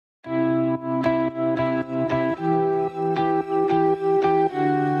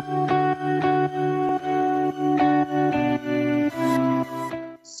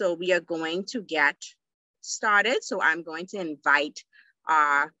So we are going to get started. So I'm going to invite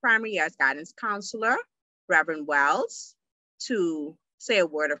our primary years guidance counselor, Reverend Wells, to say a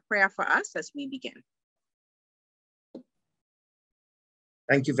word of prayer for us as we begin.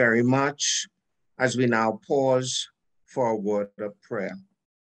 Thank you very much. As we now pause for a word of prayer.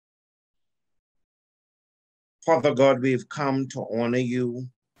 Father God, we've come to honor you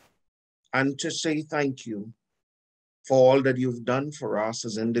and to say thank you for all that you've done for us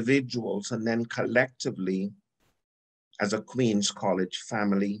as individuals and then collectively as a Queen's College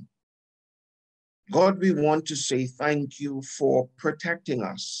family. God, we want to say thank you for protecting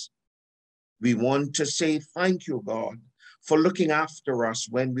us. We want to say thank you, God, for looking after us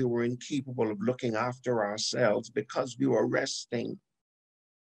when we were incapable of looking after ourselves because we were resting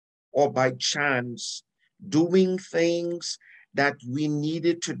or by chance doing things that we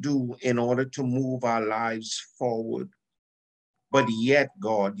needed to do in order to move our lives forward. But yet,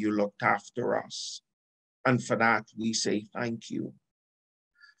 God, you looked after us. And for that, we say thank you.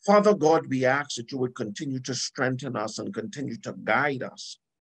 Father God, we ask that you would continue to strengthen us and continue to guide us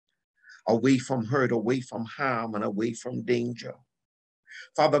away from hurt, away from harm, and away from danger.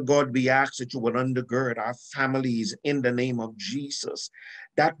 Father God, we ask that you would undergird our families in the name of Jesus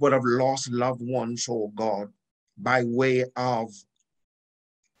that would have lost loved ones, oh God, by way of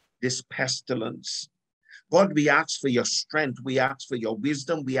this pestilence. God, we ask for your strength, we ask for your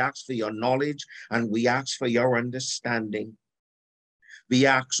wisdom, we ask for your knowledge, and we ask for your understanding. We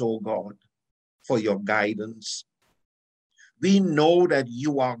ask, oh God, for your guidance. We know that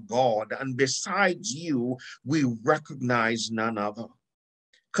you are God, and besides you, we recognize none other.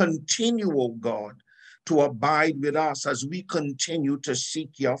 Continue, O God, to abide with us as we continue to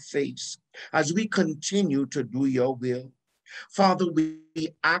seek your face, as we continue to do your will. Father, we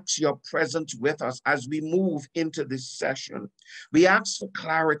ask your presence with us as we move into this session. We ask for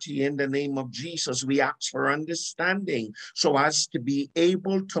clarity in the name of Jesus. We ask for understanding so as to be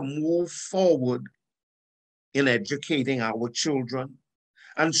able to move forward in educating our children.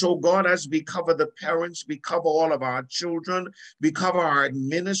 And so, God, as we cover the parents, we cover all of our children, we cover our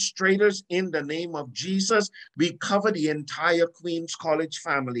administrators in the name of Jesus, we cover the entire Queen's College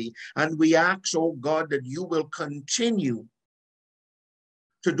family, and we ask, oh God, that you will continue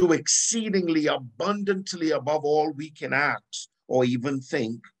to do exceedingly abundantly above all we can ask or even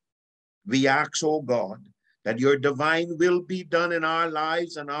think. We ask, oh God, that your divine will be done in our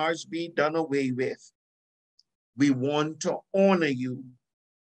lives and ours be done away with. We want to honor you.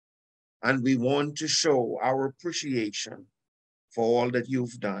 And we want to show our appreciation for all that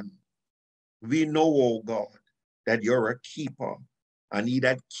you've done. We know, O God, that you're a keeper, and he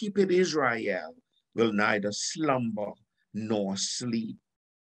that keepeth Israel will neither slumber nor sleep.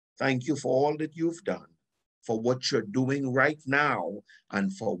 Thank you for all that you've done, for what you're doing right now,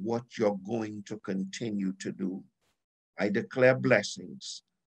 and for what you're going to continue to do. I declare blessings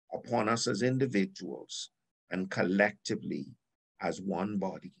upon us as individuals and collectively as one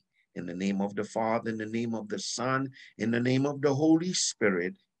body. In the name of the Father, in the name of the Son, in the name of the Holy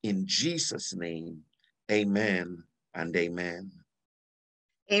Spirit, in Jesus' name, amen and amen.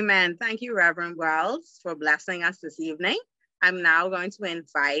 Amen. Thank you, Reverend Wells, for blessing us this evening. I'm now going to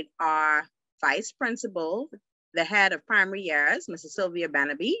invite our Vice Principal, the head of primary years, Mrs. Sylvia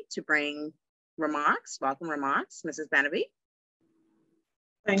Benaby, to bring remarks, welcome remarks. Mrs. Benaby.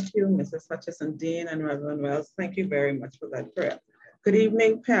 Thank you, Mrs. Hutchison-Dean and Reverend Wells. Thank you very much for that prayer. Good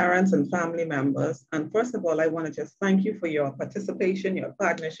evening, parents and family members. And first of all, I want to just thank you for your participation, your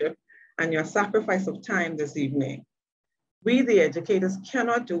partnership, and your sacrifice of time this evening. We, the educators,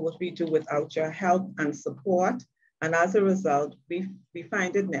 cannot do what we do without your help and support. And as a result, we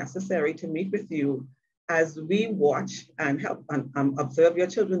find it necessary to meet with you as we watch and help and observe your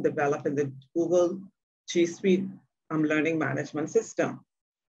children develop in the Google G Suite learning management system.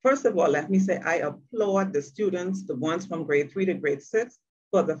 First of all, let me say I applaud the students, the ones from grade 3 to grade 6,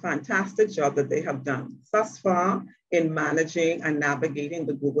 for the fantastic job that they have done thus far in managing and navigating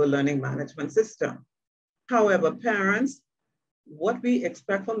the Google Learning Management System. However, parents, what we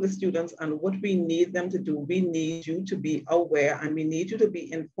expect from the students and what we need them to do, we need you to be aware and we need you to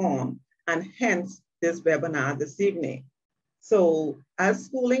be informed, and hence this webinar this evening. So as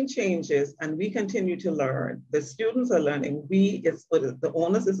schooling changes and we continue to learn, the students are learning, the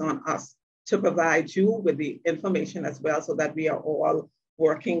onus is on us to provide you with the information as well so that we are all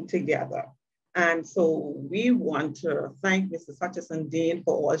working together. And so we want to thank Mrs. Hutchison-Dean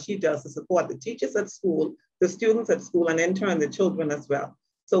for all she does to support the teachers at school, the students at school, and in turn the children as well.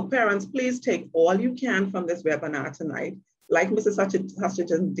 So parents, please take all you can from this webinar tonight. Like Mrs.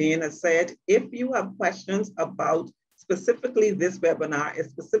 Hutchison-Dean has said, if you have questions about specifically this webinar is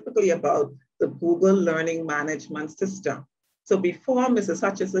specifically about the Google Learning Management System. So before Mrs.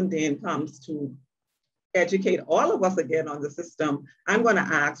 Hutchison-Dean comes to educate all of us again on the system, I'm going to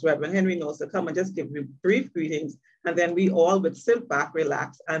ask Reverend Henry Knowles to come and just give you brief greetings, and then we all would sit back,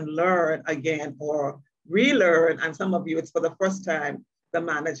 relax, and learn again or relearn, and some of you it's for the first time, the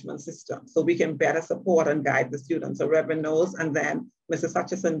management system, so we can better support and guide the students. So Reverend Knowles and then Mrs.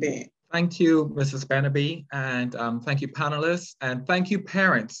 Hutchison-Dean. Thank you, Mrs. Barnaby, and thank you, panelists, and thank you,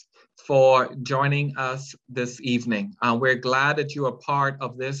 parents, for joining us this evening. We're glad that you are part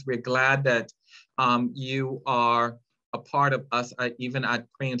of this. We're glad that you are a part of us even at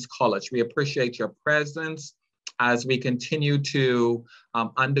Queens College. We appreciate your presence as we continue to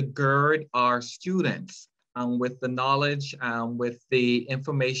undergird our students with the knowledge, with the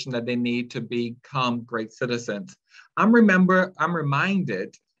information that they need to become great citizens. I'm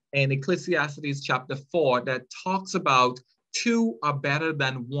reminded in Ecclesiastes chapter 4 that talks about two are better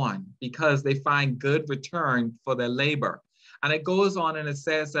than one because they find good return for their labor. And it goes on and it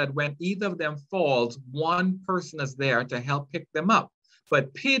says that when either of them falls, one person is there to help pick them up.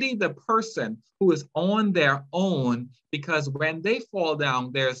 But pity the person who is on their own, because when they fall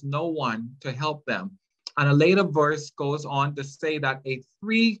down, there's no one to help them. And a later verse goes on to say that a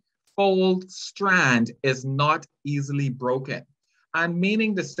threefold strand is not easily broken. And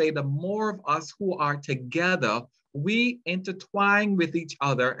meaning to say the more of us who are together, we intertwine with each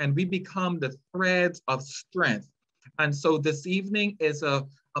other and we become the threads of strength. And so this evening is an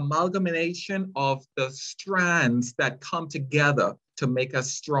amalgamation of the strands that come together to make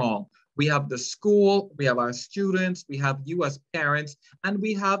us strong. We have the school, we have our students, we have you as parents, and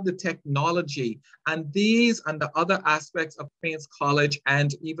we have the technology. And these and the other aspects of Queens College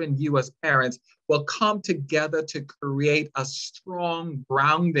and even you as parents will come together to create a strong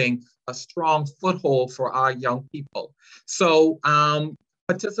grounding, a strong foothold for our young people. So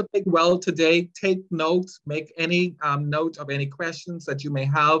participate well today, take notes, make any note of any questions that you may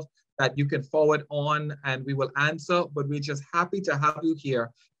have that you can forward on and we will answer, but we're just happy to have you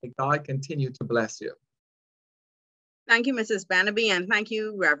here. May God continue to bless you. Thank you, Mrs. Barnaby, and thank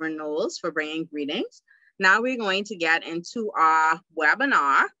you, Reverend Knowles, for bringing greetings. Now we're going to get into our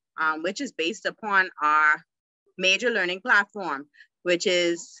webinar, which is based upon our major learning platform, which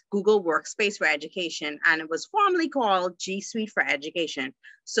is Google Workspace for Education, and it was formerly called G Suite for Education.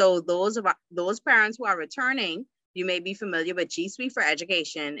 So those parents who are returning, you may be familiar with G Suite for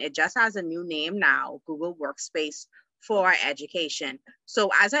Education. It just has a new name now, Google Workspace for Education. So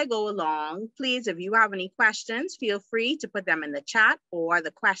as I go along, please, if you have any questions, feel free to put them in the chat or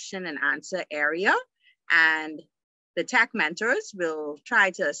the question and answer area, and the tech mentors will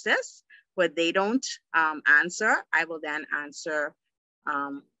try to assist. What they don't answer, I will then answer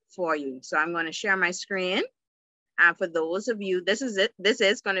for you. So I'm going to share my screen. And for those of you, this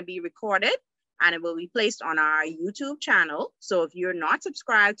is going to be recorded and it will be placed on our YouTube channel. So if you're not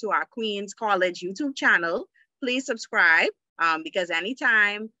subscribed to our Queens College YouTube channel, please subscribe because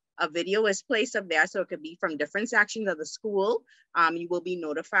anytime a video is placed up there, so it could be from different sections of the school, you will be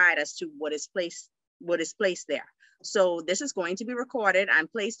notified as to what is placed there. So this is going to be recorded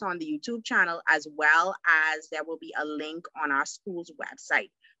and placed on the YouTube channel, as well as there will be a link on our school's website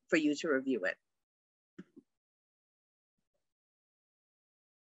for you to review it.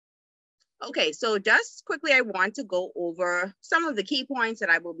 Okay, so just quickly, I want to go over some of the key points that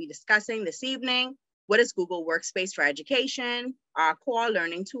I will be discussing this evening. What is Google Workspace for Education? Our core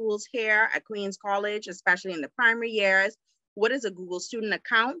learning tools here at Queens College, especially in the primary years. What is a Google student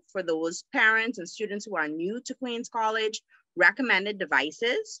account for those parents and students who are new to Queens College? Recommended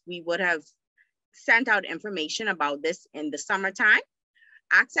devices. We would have sent out information about this in the summertime.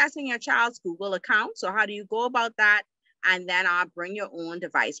 Accessing your child's Google account. So how do you go about that? And then our bring your own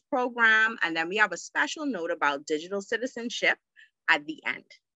device program. And then we have a special note about digital citizenship at the end.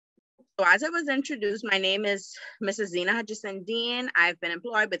 So as I was introduced, my name is Mrs. Zena Hutchison-Dean. I've been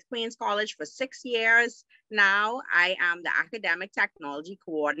employed with Queens College for 6 years now. I am the Academic Technology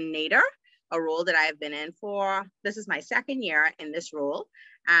Coordinator, a role that I've been in for, this is my 2nd year in this role.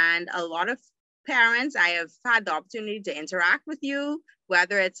 And a lot of parents, I have had the opportunity to interact with you,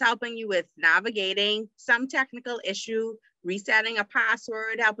 whether it's helping you with navigating some technical issue, resetting a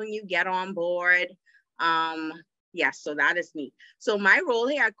password, helping you get on board. Yes, so that is me. So my role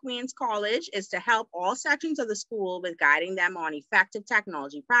here at Queens College is to help all sections of the school with guiding them on effective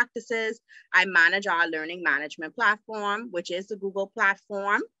technology practices. I manage our learning management platform, which is the Google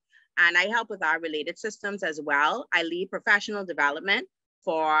platform, and I help with our related systems as well. I lead professional development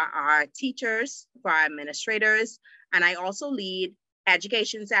for our teachers, for our administrators, and I also lead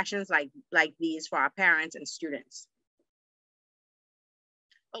education sessions like these for our parents and students.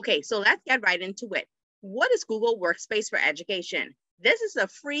 Okay, so let's get right into it. What is Google Workspace for Education? This is a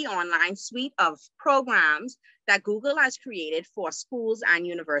free online suite of programs that Google has created for schools and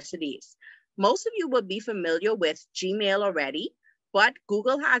universities. Most of you will be familiar with Gmail already, but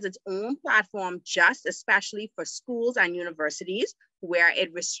Google has its own platform just especially for schools and universities, where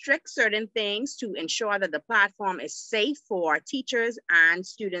it restricts certain things to ensure that the platform is safe for teachers and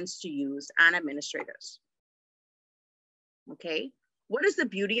students to use and administrators. Okay, what is the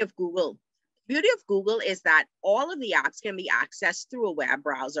beauty of Google? The beauty of Google is that all of the apps can be accessed through a web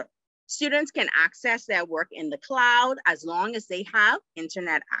browser. Students can access their work in the cloud as long as they have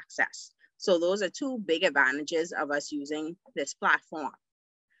internet access. So those are two big advantages of us using this platform.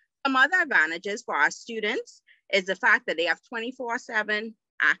 Some other advantages for our students is the fact that they have 24/7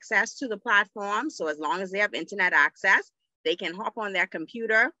 access to the platform. So as long as they have internet access, they can hop on their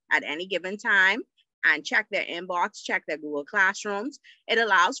computer at any given time and check their inbox, check their Google Classrooms. It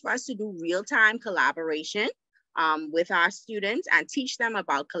allows for us to do real-time collaboration with our students and teach them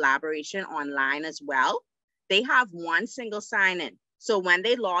about collaboration online as well. They have one single sign-in. So when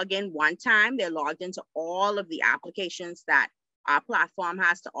they log in one time, they're logged into all of the applications that our platform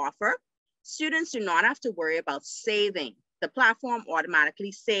has to offer. Students do not have to worry about saving. The platform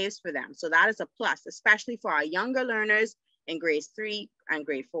automatically saves for them. So that is a plus, especially for our younger learners in grades 3 and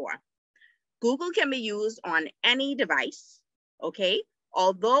grade 4. Google can be used on any device, okay?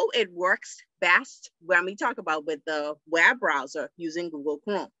 Although it works best when we talk about with the web browser using Google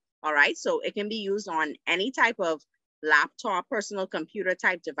Chrome, all right? So it can be used on any type of laptop, personal computer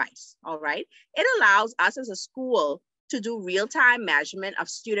type device, all right? It allows us as a school to do real-time measurement of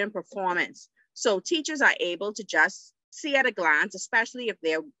student performance. So teachers are able to just see at a glance, especially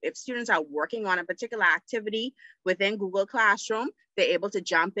if students are working on a particular activity within Google Classroom, they're able to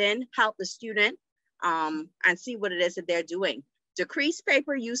jump in, help the student, and see what it is that they're doing. Decrease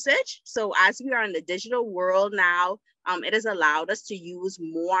paper usage. So as we are in the digital world now, it has allowed us to use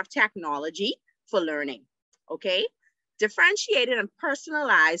more technology for learning, okay? Differentiated and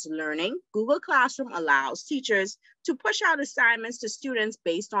personalized learning. Google Classroom allows teachers to push out assignments to students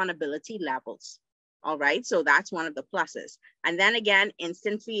based on ability levels. All right, so that's one of the pluses. And then again,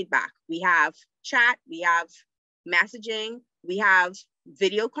 instant feedback. We have chat, we have messaging, we have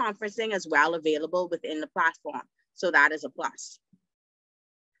video conferencing as well available within the platform. So that is a plus.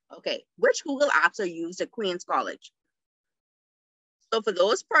 Okay, which Google apps are used at Queens College? So for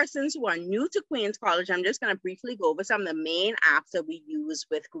those persons who are new to Queens College, I'm just going to briefly go over some of the main apps that we use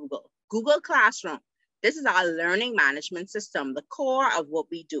with Google. Google Classroom. This is our learning management system, the core of what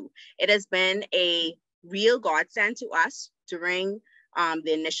we do. It has been a real godsend to us during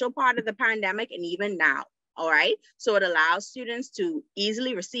the initial part of the pandemic and even now, all right? So it allows students to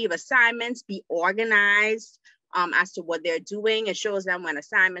easily receive assignments, be organized as to what they're doing. It shows them when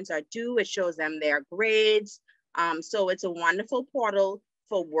assignments are due. It shows them their grades. So it's a wonderful portal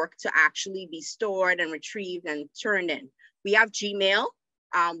for work to actually be stored and retrieved and turned in. We have Gmail,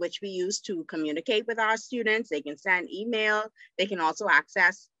 which we use to communicate with our students. They can send email. They can also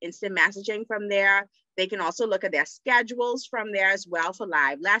access instant messaging from there. They can also look at their schedules from there as well for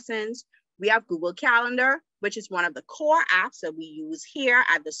live lessons. We have Google Calendar, which is one of the core apps that we use here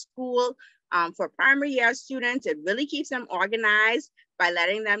at the school for primary year students. It really keeps them organized by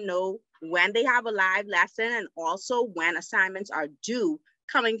letting them know when they have a live lesson and also when assignments are due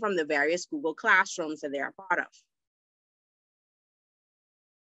coming from the various Google Classrooms that they're a part of.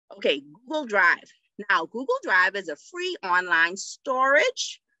 Okay, Google Drive. Now, Google Drive is a free online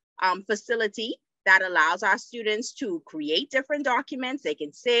storage facility that allows our students to create different documents. They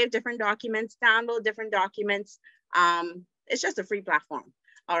can save different documents, download different documents. It's just a free platform.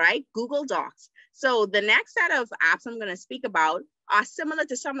 All right, Google Docs. So the next set of apps I'm going to speak about are similar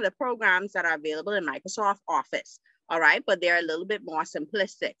to some of the programs that are available in Microsoft Office. All right, but they're a little bit more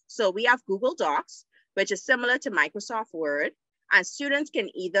simplistic. So we have Google Docs, which is similar to Microsoft Word, and students can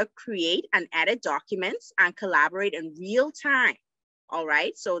either create and edit documents and collaborate in real time. All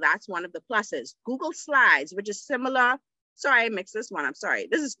right, so that's one of the pluses. Google Slides, which is similar. Sorry, I mixed this one. I'm sorry.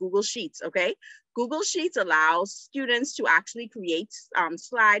 This is Google Sheets, okay? Google Sheets allows students to actually create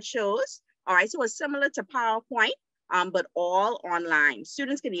slideshows. All right, so it's similar to PowerPoint, but all online.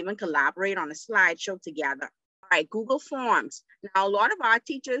 Students can even collaborate on a slideshow together. All right, Google Forms. Now, a lot of our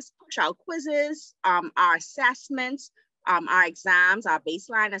teachers push out quizzes, our assessments, our exams, our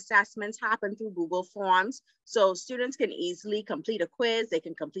baseline assessments happen through Google Forms. So students can easily complete a quiz, they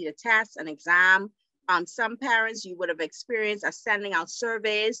can complete a test, an exam. Some parents you would have experienced are sending out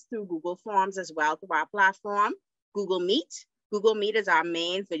surveys through Google Forms as well through our platform. Google Meet. Google Meet is our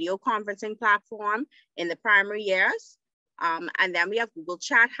main video conferencing platform in the primary years. And then we have Google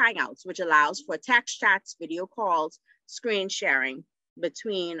Chat Hangouts, which allows for text chats, video calls, screen sharing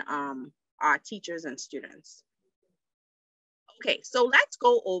between our teachers and students. Okay, so let's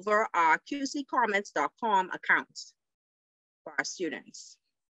go over our qccomments.com accounts for our students.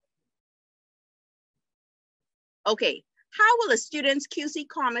 Okay, how will a student's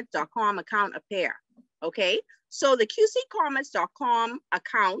qccomments.com account appear? Okay, so the qccomments.com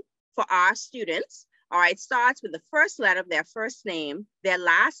account for our students, all right, starts with the first letter of their first name, their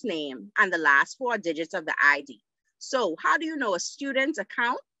last name, and the last 4 digits of the ID. So how do you know a student's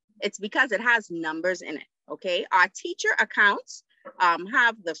account? It's because it has numbers in it, okay? Our teacher accounts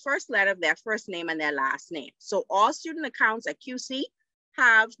have the first letter of their first name and their last name. So all student accounts at QC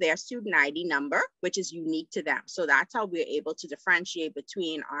have their student ID number, which is unique to them. So that's how we're able to differentiate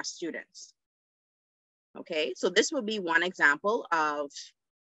between our students. Okay, so this will be one example of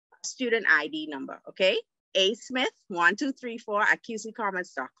student ID number, okay? A Smith 1234 at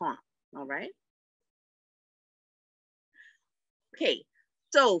qccomments.com, all right? Okay,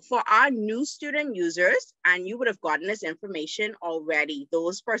 so for our new student users, and you would have gotten this information already,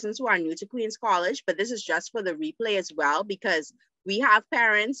 those persons who are new to Queens College, but this is just for the replay as well, because we have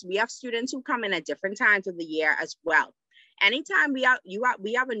parents, we have students who come in at different times of the year as well. Anytime we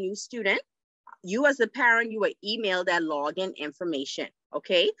have a new student, you as a parent, you would email their login information,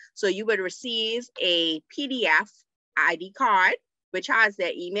 okay? So you would receive a PDF ID card, which has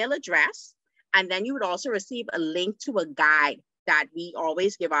their email address, and then you would also receive a link to a guide that we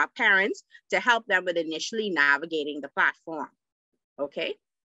always give our parents to help them with initially navigating the platform, okay?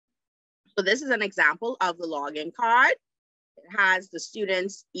 So this is an example of the login card. It has the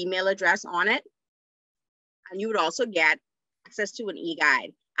student's email address on it, and you would also get access to an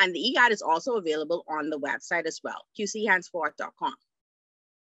e-guide. And the e-guide is also available on the website as well, qchenceforth.com.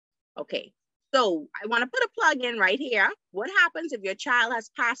 Okay, so I want to put a plug in right here. What happens if your child has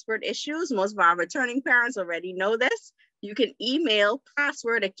password issues? Most of our returning parents already know this. You can email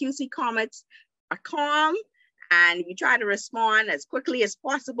password@qccomments.com, and you try to respond as quickly as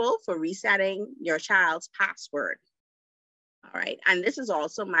possible for resetting your child's password. All right, and this is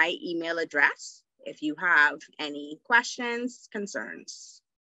also my email address if you have any questions, concerns.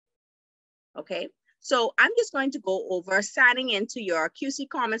 Okay, so I'm just going to go over signing into your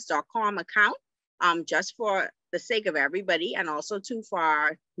qccomments.com account just for the sake of everybody, and also too for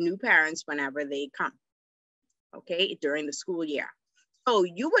our new parents whenever they come, okay, during the school year. So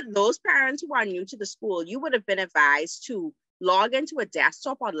those parents who are new to the school, you would have been advised to log into a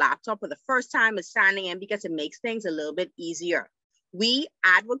desktop or laptop for the first time as signing in, because it makes things a little bit easier. We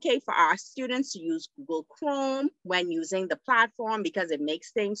advocate for our students to use Google Chrome when using the platform, because it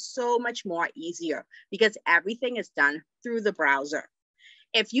makes things so much more easier, because everything is done through the browser.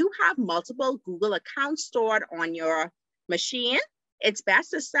 If you have multiple Google accounts stored on your machine, it's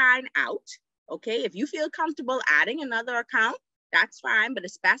best to sign out, okay? If you feel comfortable adding another account, that's fine, but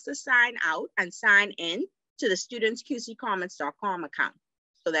it's best to sign out and sign in to the student's qccomments.com account,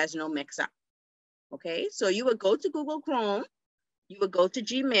 so there's no mix-up, okay? So you would go to Google Chrome, you would go to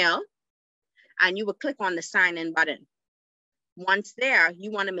Gmail, and you would click on the sign in button. Once there,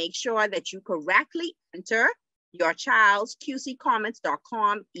 you want to make sure that you correctly enter your child's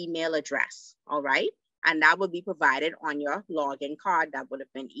qccomments.com email address, all right? And that will be provided on your login card that would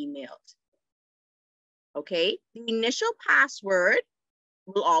have been emailed. Okay, the initial password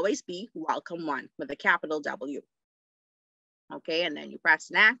will always be welcome1 with a capital W. Okay, and then you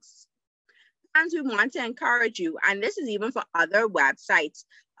press next. And we want to encourage you, and this is even for other websites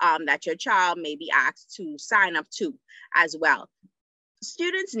that your child may be asked to sign up to as well.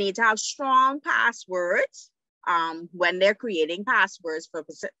 Students need to have strong passwords when they're creating passwords for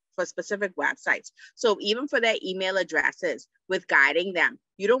specific websites. So even for their email addresses, with guiding them,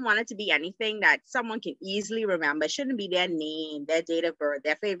 you don't want it to be anything that someone can easily remember. It shouldn't be their name, their date of birth,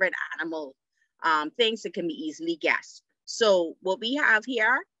 their favorite animal, things that can be easily guessed. So what we have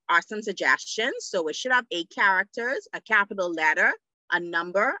here are some suggestions. So it should have 8 characters, a capital letter, a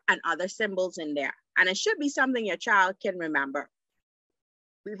number, and other symbols in there. And it should be something your child can remember.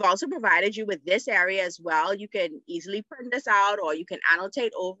 We've also provided you with this area as well. You can easily print this out, or you can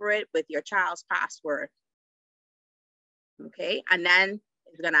annotate over it with your child's password. Okay, and then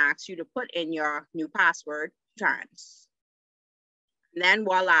it's gonna ask you to put in your new password 2 times. And then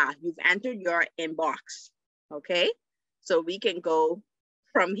voila, you've entered your inbox, okay? So we can go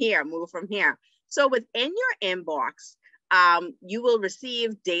from here, move from here. So within your inbox, you will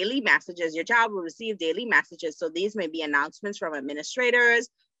receive daily messages. Your child will receive daily messages. So these may be announcements from administrators,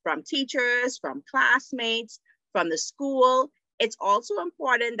 from teachers, from classmates, from the school. It's also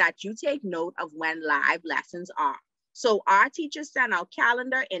important that you take note of when live lessons are. So our teachers send out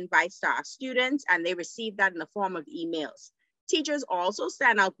calendar invites to our students, and they receive that in the form of emails. Teachers also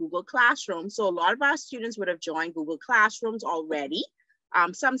send out Google Classroom. So a lot of our students would have joined Google Classrooms already.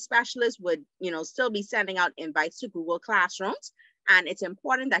 Some specialists would, still be sending out invites to Google Classrooms. And it's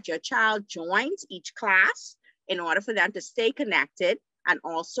important that your child joins each class in order for them to stay connected, and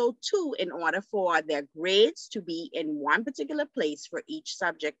also too, in order for their grades to be in one particular place for each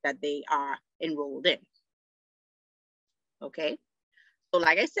subject that they are enrolled in. Okay. So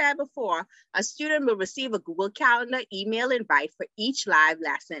like I said before, a student will receive a Google Calendar email invite for each live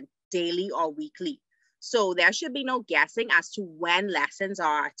lesson, daily or weekly. So there should be no guessing as to when lessons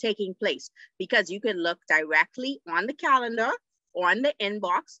are taking place, because you can look directly on the calendar or on the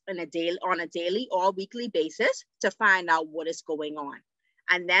inbox on a daily or weekly basis to find out what is going on.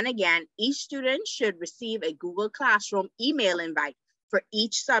 And then again, each student should receive a Google Classroom email invite for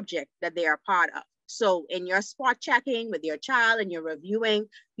each subject that they are part of. So in your spot checking with your child and you're reviewing,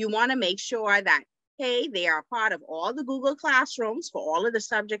 you want to make sure that, hey, they are part of all the Google Classrooms for all of the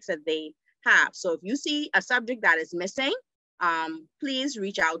subjects that they have. So if you see a subject that is missing, please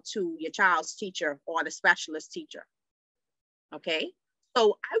reach out to your child's teacher or the specialist teacher. Okay,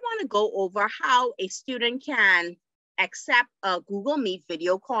 so I want to go over how a student can accept a Google Meet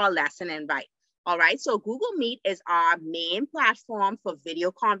video call lesson invite. All right, so Google Meet is our main platform for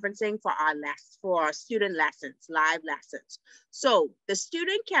video conferencing for our student lessons, live lessons. So the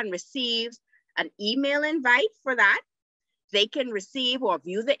student can receive an email invite for that. They can receive or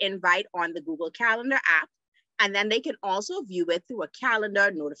view the invite on the Google Calendar app, and then they can also view it through a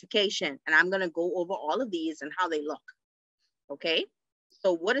calendar notification. And I'm going to go over all of these and how they look. Okay,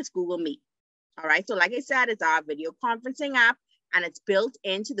 so what is Google Meet? All right, so like I said, it's our video conferencing app, and it's built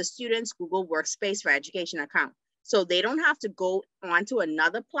into the student's Google Workspace for Education account. So they don't have to go onto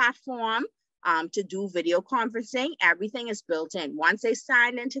another platform to do video conferencing. Everything is built in. Once they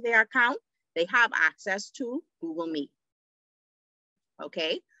sign into their account, they have access to Google Meet.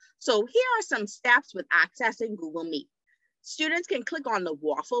 Okay, so here are some steps with accessing Google Meet. Students can click on the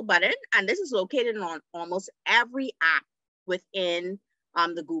waffle button, and this is located on almost every app within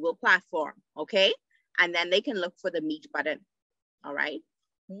the Google platform, okay? And then they can look for the Meet button, all right?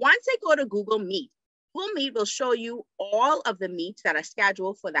 Once they go to Google Meet will show you all of the meets that are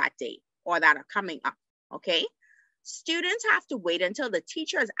scheduled for that day or that are coming up, okay? Students have to wait until the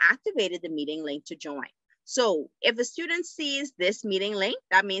teacher has activated the meeting link to join. So if a student sees this meeting link,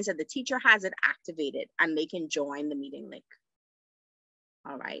 that means that the teacher has it activated and they can join the meeting link,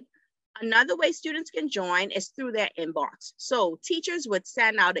 all right? Another way students can join is through their inbox. So teachers would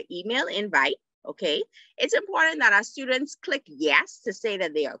send out an email invite, okay? It's important that our students click yes to say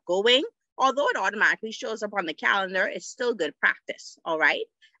that they are going. Although it automatically shows up on the calendar, it's still good practice, all right?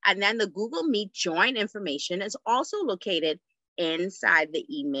 And then the Google Meet join information is also located inside the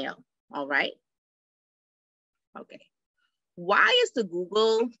email, all right? Okay. Why is the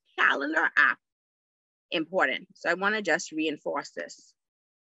Google Calendar app important? So I want to just reinforce this.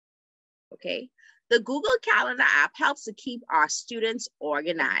 Okay, the Google Calendar app helps to keep our students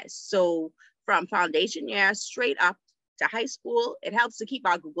organized. So from foundation year straight up to high school, it helps to keep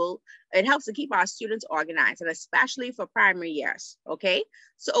our students organized, and especially for primary years, okay?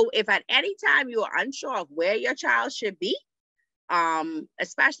 So if at any time you are unsure of where your child should be,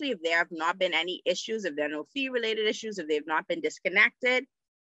 especially if there have not been any issues, if there are no fee-related issues, if they've not been disconnected,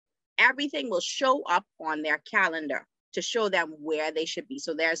 everything will show up on their calendar to show them where they should be.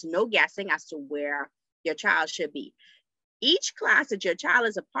 So there's no guessing as to where your child should be. Each class that your child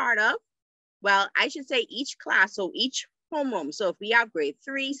is a part of, well, I should say each class, so each homeroom. So if we have grade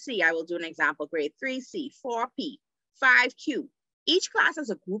 3C, I will do an example, grade 3C, 4P, 5Q. Each class has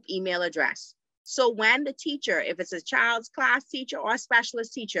a group email address. So when the teacher, if it's a child's class teacher or a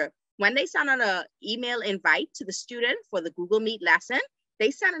specialist teacher, when they send out an email invite to the student for the Google Meet lesson,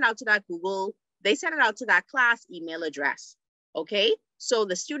 they send it out to that class email address, okay? So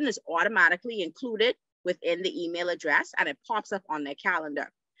the student is automatically included within the email address and it pops up on their calendar.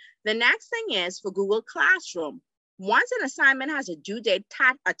 The next thing is for Google Classroom. Once an assignment has a due date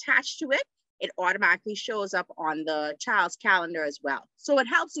attached to it, it automatically shows up on the child's calendar as well. So it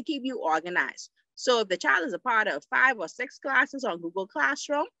helps to keep you organized. So if the child is a part of 5 or 6 classes on Google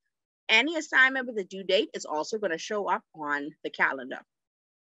Classroom, any assignment with a due date is also going to show up on the calendar.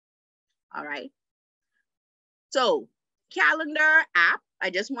 All right. So calendar app, I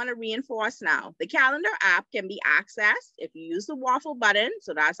just want to reinforce now. The calendar app can be accessed if you use the waffle button.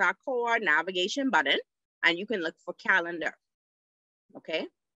 So that's our core navigation button, and you can look for calendar. Okay.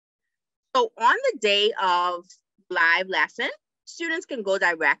 So on the day of live lesson, Students can go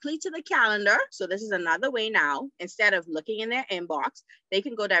directly to the calendar. So this is another way now. Instead of looking in their inbox, they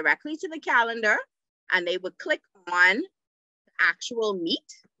can go directly to the calendar and they would click on the actual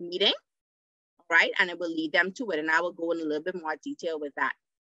meeting, right? And it will lead them to it. And I will go in a little bit more detail with that.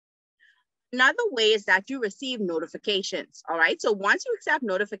 Another way is that you receive notifications, all right? So once you accept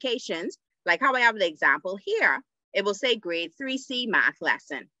notifications, like how I have the example here, it will say grade 3C math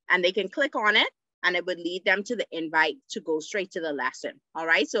lesson, and they can click on it and it would lead them to the invite to go straight to the lesson, all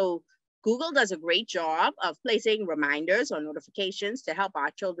right? So Google does a great job of placing reminders or notifications to help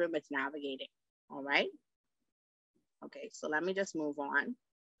our children with navigating, all right? Okay, so let me just move on.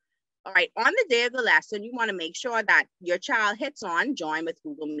 All right, on the day of the lesson, you wanna make sure that your child hits on join with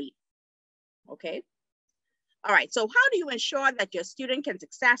Google Meet, okay? All right, so how do you ensure that your student can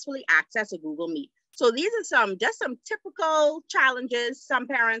successfully access a Google Meet? So these are just some typical challenges some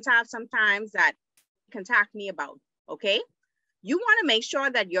parents have sometimes that contact me about, okay? You wanna make sure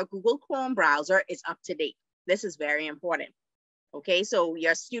that your Google Chrome browser is up to date. This is very important, okay? So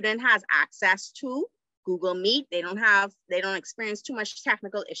your student has access to Google Meet. They don't experience too much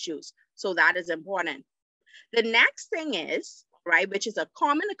technical issues. So that is important. The next thing is, right, which is a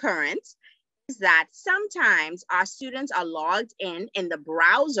common occurrence, is that sometimes our students are logged in the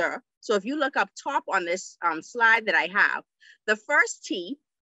browser. So if you look up top on this slide that I have, the first T,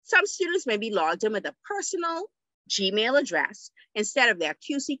 some students may be logged in with a personal Gmail address instead of their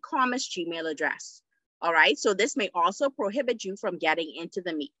QC Commerce Gmail address. All right, so this may also prohibit you from getting into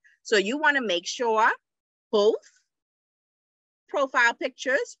the Meet. So you want to make sure both profile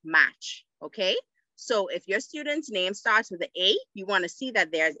pictures match, okay? So if your student's name starts with an A, you want to see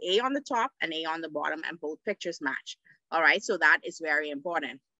that there's A on the top and A on the bottom and both pictures match. All right, so that is very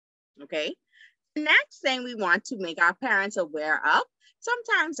important, okay? The next thing we want to make our parents aware of,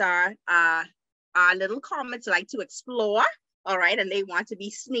 sometimes our little comments like to explore, all right, and they want to be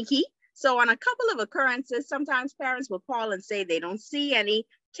sneaky. So on a couple of occurrences, sometimes parents will call and say they don't see any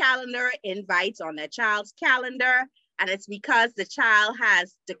calendar invites on their child's calendar, and it's because the child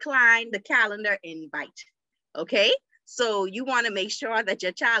has declined the calendar invite, okay? So you wanna make sure that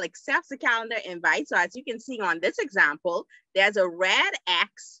your child accepts the calendar invite. So as you can see on this example, there's a red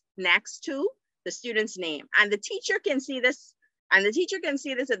X next to the student's name, and the teacher can see this,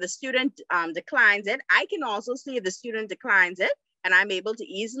 if the student declines it. I can also see if the student declines it, and I'm able to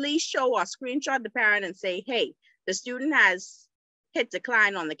easily show or screenshot the parent and say, hey, the student has hit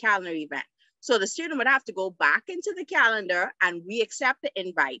decline on the calendar event. So the student would have to go back into the calendar and re-accept the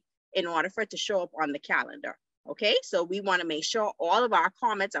invite in order for it to show up on the calendar, okay? So we wanna make sure all of our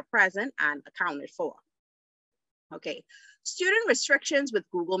comments are present and accounted for. Okay, student restrictions with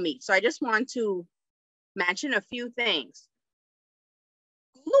Google Meet. So I just want to mention a few things.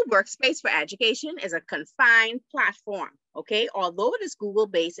 Google Workspace for Education is a confined platform, okay? Although it is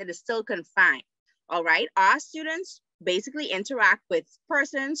Google-based, it is still confined, all right? Our students basically interact with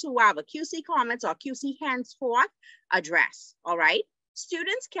persons who have a QC Comments or QC Henceforth address, all right?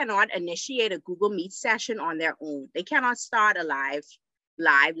 Students cannot initiate a Google Meet session on their own. They cannot start a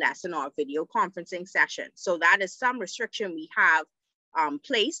live lesson or video conferencing session. So that is some restriction we have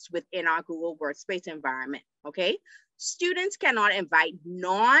placed within our Google Workspace environment, okay? Students cannot invite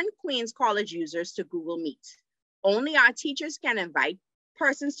non-Queens College users to Google Meet. Only our teachers can invite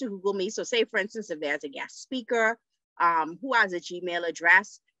persons to Google Meet. So say, for instance, if there's a guest speaker who has a Gmail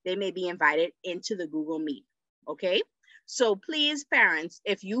address, they may be invited into the Google Meet, okay? So please, parents,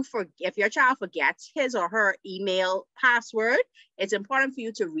 if your child forgets his or her email password, it's important for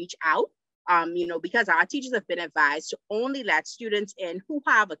you to reach out, because our teachers have been advised to only let students in who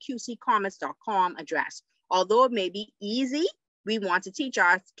have a qccomments.com address. Although it may be easy, we want to teach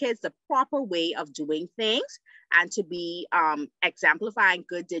our kids the proper way of doing things and to be exemplifying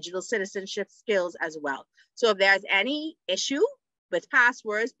good digital citizenship skills as well. So if there's any issue with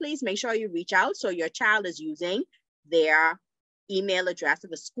passwords, please make sure you reach out so your child is using their email address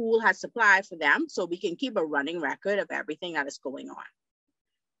that the school has supplied for them so we can keep a running record of everything that is going on.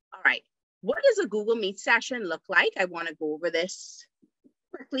 All right, what does a Google Meet session look like? I want to go over this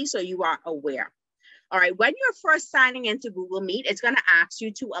quickly so you are aware. All right, when you're first signing into Google Meet, it's going to ask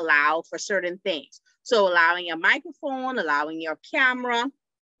you to allow for certain things. So allowing your microphone, allowing your camera.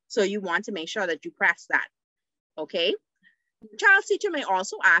 So you want to make sure that you press that, okay? The child's teacher may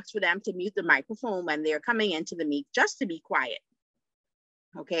also ask for them to mute the microphone when they're coming into the Meet, just to be quiet,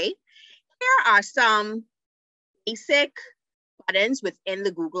 okay? Here are some basic buttons within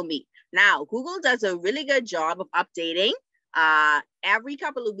the Google Meet. Now, Google does a really good job of updating every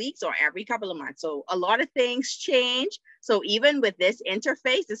couple of weeks or every couple of months. So a lot of things change. So even with this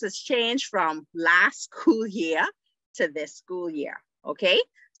interface, this has changed from last school year. to this school year, okay?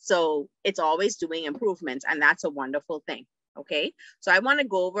 So it's always doing improvements, and that's a wonderful thing, okay? So I wanna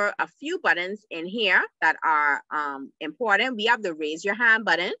go over a few buttons in here that are important. We have the raise your hand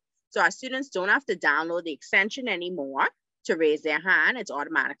button. So our students don't have to download the extension anymore to raise their hand. It's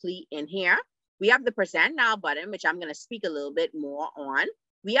automatically in here. We have the present now button, which I'm gonna speak a little bit more on.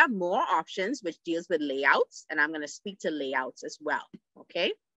 We have more options, which deals with layouts, and I'm gonna speak to layouts as well,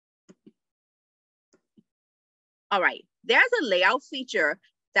 okay? All right, there's a layout feature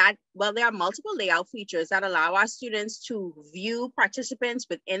that, well, there are multiple layout features that allow our students to view participants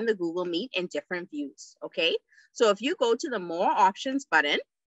within the Google Meet in different views, okay? So if you go to the more options button,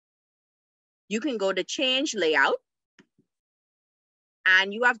 you can go to change layout,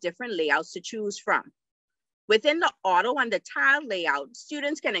 and you have different layouts to choose from. Within the auto and the tile layout,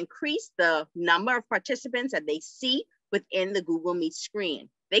 students can increase the number of participants that they see within the Google Meet screen.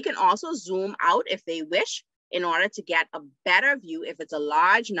 They can also zoom out if they wish in order to get a better view if it's a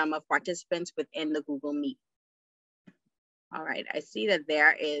large number of participants within the Google Meet. All right, I see that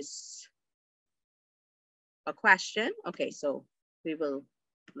there is a question. Okay, so we will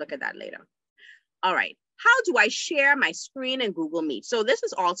look at that later. All right. How do I share my screen in Google Meet? So this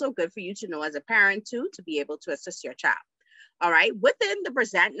is also good for you to know as a parent too, to be able to assist your child. All right, within the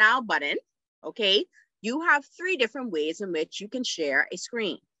present now button, okay, you have 3 different ways in which you can share a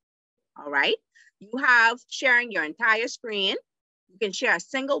screen. All right, you have sharing your entire screen. You can share a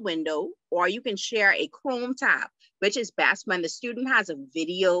single window, or you can share a Chrome tab, which is best when the student has a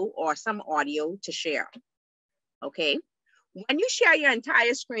video or some audio to share. Okay, when you share your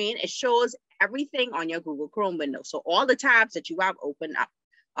entire screen, it shows everything on your Google Chrome window. So all the tabs that you have open up.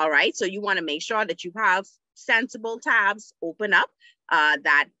 All right, so you want to make sure that you have sensible tabs open up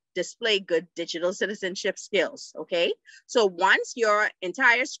that display good digital citizenship skills, okay? So once your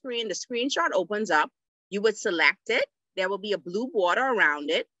entire screen, the screenshot opens up, you would select it. There will be a blue border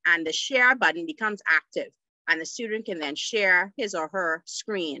around it, and the share button becomes active, and the student can then share his or her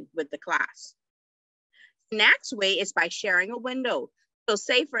screen with the class. Next way is by sharing a window. So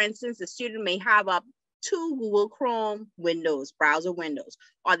say, for instance, the student may have up 2 Google Chrome windows, browser windows,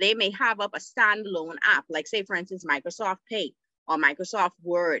 or they may have up a standalone app, like say, for instance, Microsoft Paint or Microsoft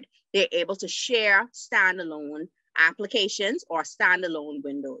Word. They're able to share standalone applications or standalone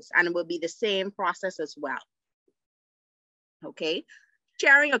windows, and it will be the same process as well. Okay,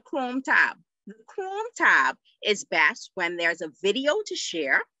 sharing a Chrome tab. The Chrome tab is best when there's a video to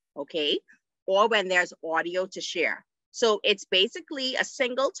share, okay, or when there's audio to share. So it's basically a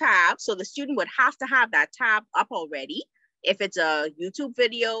single tab. So the student would have to have that tab up already. If it's a YouTube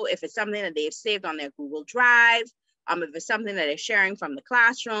video, if it's something that they've saved on their Google Drive, if it's something that they're sharing from the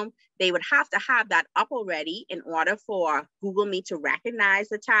classroom, they would have to have that up already in order for Google Meet to recognize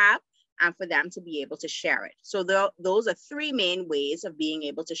the tab and for them to be able to share it. So those are 3 main ways of being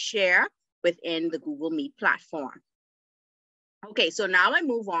able to share within the Google Meet platform. Okay, so now I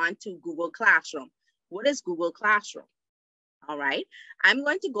move on to Google Classroom. What is Google Classroom? All right, I'm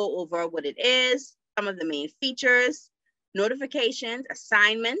going to go over what it is, some of the main features, notifications,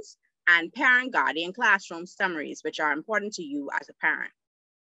 assignments, and parent-guardian classroom summaries, which are important to you as a parent.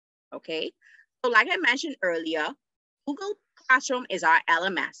 Okay, so like I mentioned earlier, Google Classroom is our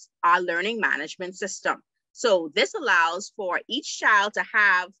LMS, our learning management system. So this allows for each child to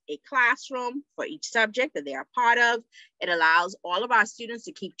have a classroom for each subject that they are part of. It allows all of our students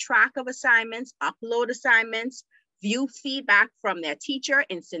to keep track of assignments, upload assignments, view feedback from their teacher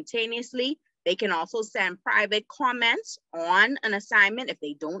instantaneously. They can also send private comments on an assignment if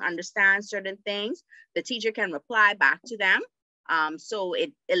they don't understand certain things. The teacher can reply back to them. So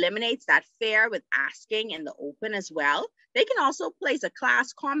it eliminates that fear with asking in the open as well. They can also place a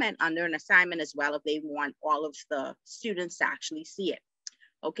class comment under an assignment as well if they want all of the students to actually see it.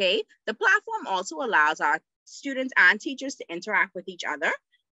 Okay, the platform also allows our students and teachers to interact with each other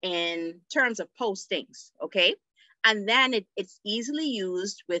in terms of postings, okay? And then it's easily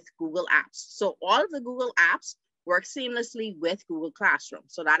used with Google Apps. So all of the Google apps work seamlessly with Google Classroom.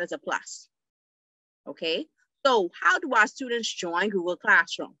 So that is a plus, okay? So how do our students join Google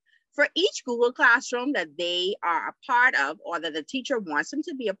Classroom? For each Google Classroom that they are a part of or that the teacher wants them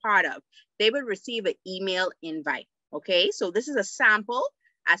to be a part of, they would receive an email invite, okay? So this is a sample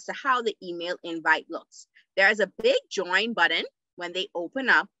as to how the email invite looks. There's a big join button when they open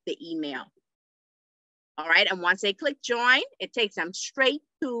up the email. All right, and once they click join, it takes them straight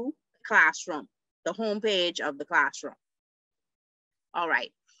to the classroom, the homepage of the classroom. All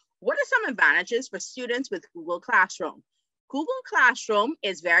right, what are some advantages for students with Google Classroom? Google Classroom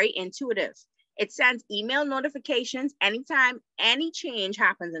is very intuitive. It sends email notifications anytime any change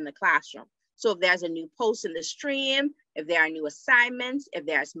happens in the classroom. So if there's a new post in the stream, if there are new assignments, if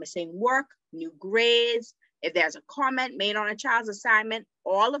there's missing work, new grades, if there's a comment made on a child's assignment,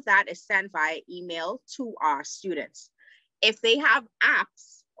 all of that is sent via email to our students. If they have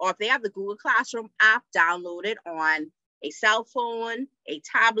apps, or if they have the Google Classroom app downloaded on a cell phone, a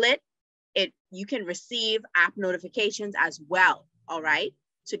tablet, you can receive app notifications as well, all right,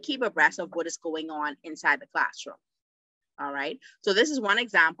 to keep abreast of what is going on inside the classroom, all right? So this is one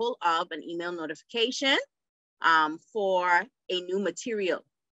example of an email notification for a new material,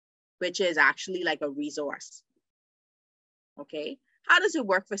 which is actually like a resource, okay? How does it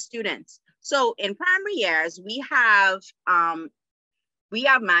work for students? So in primary years, we have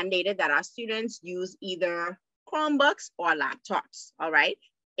mandated that our students use either Chromebooks or laptops, all right?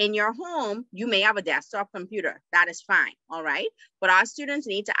 In your home, you may have a desktop computer. That is fine, all right? But our students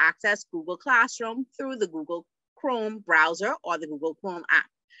need to access Google Classroom through the Google Chrome browser or the Google Chrome app.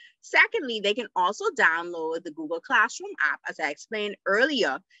 Secondly, they can also download the Google Classroom app, as I explained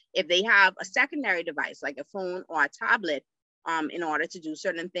earlier, if they have a secondary device like a phone or a tablet in order to do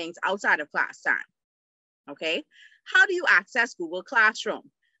certain things outside of class time, okay? How do you access Google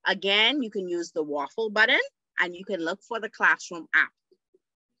Classroom? Again, you can use the waffle button and you can look for the Classroom app.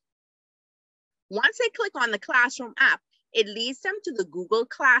 Once they click on the Classroom app, it leads them to the Google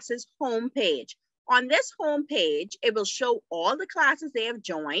Classes homepage. On this homepage, it will show all the classes they have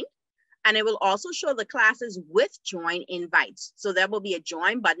joined, and it will also show the classes with join invites. So there will be a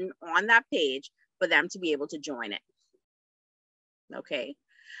join button on that page for them to be able to join it. Okay,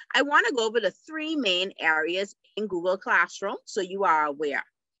 I want to go over the three main areas in Google Classroom so you are aware.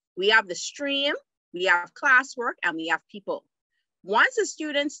 We have the stream, we have classwork, and we have people. Once a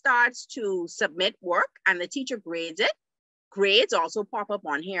student starts to submit work and the teacher grades it, grades also pop up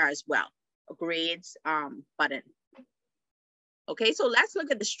on here as well, a grades button. Okay, so let's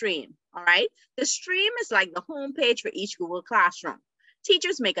look at the stream, all right? The stream is like the homepage for each Google Classroom.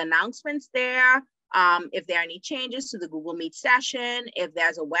 Teachers make announcements there. If there are any changes to the Google Meet session, if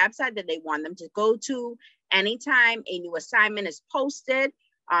there's a website that they want them to go to, anytime a new assignment is posted,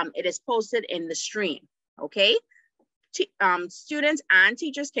 it is posted in the stream, okay? Students and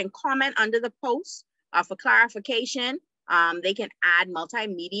teachers can comment under the post for clarification. They can add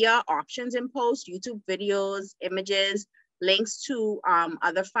multimedia options in posts, YouTube videos, images, links to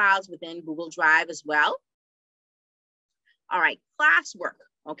other files within Google Drive as well. All right, classwork,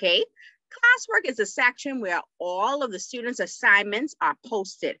 okay? Classwork is a section where all of the students' assignments are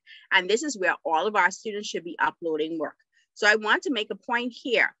posted, and this is where all of our students should be uploading work. So I want to make a point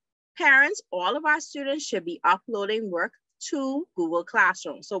here. Parents, all of our students should be uploading work to Google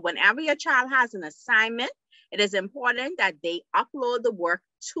Classroom. So whenever your child has an assignment, it is important that they upload the work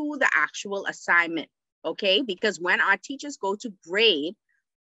to the actual assignment, okay? Because when our teachers go to grade,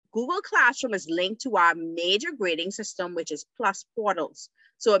 Google Classroom is linked to our major grading system, which is Plus Portals.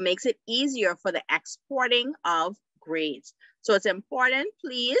 So it makes it easier for the exporting of grades. So it's important,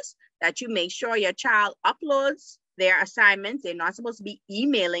 please, that you make sure your child uploads their assignments. They're not supposed to be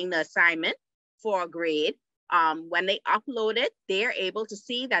emailing the assignment for a grade. When they upload it, they're able to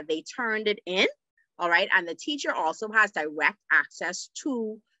see that they turned it in, all right? And the teacher also has direct access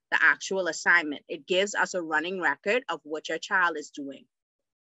to the actual assignment. It gives us a running record of what your child is doing.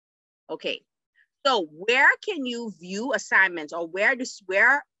 Okay, so where can you view assignments, or where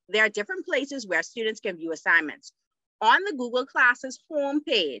there are different places where students can view assignments. On the Google Classes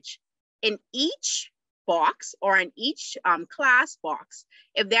homepage, in each box or in each class box,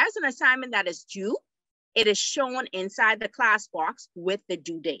 if there's an assignment that is due, it is shown inside the class box with the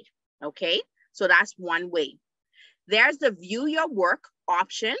due date, okay? So that's one way. There's the view your work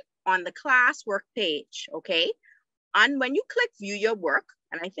option on the classwork page, okay? And when you click view your work,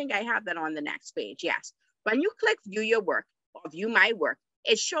 and I think I have that on the next page, yes. When you click view your work or view my work,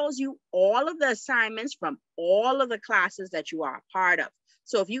 it shows you all of the assignments from all of the classes that you are a part of.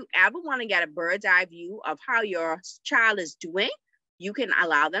 So if you ever want to get a bird's eye view of how your child is doing, you can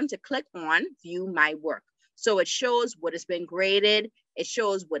allow them to click on view my work. So it shows what has been graded, it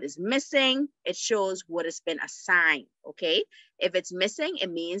shows what is missing, it shows what has been assigned, okay? If it's missing, it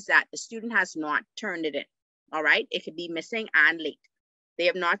means that the student has not turned it in, all right? It could be missing and late. They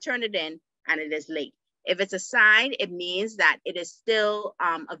have not turned it in and it is late. If it's assigned, it means that it is still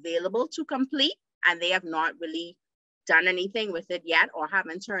available to complete and they have not really done anything with it yet or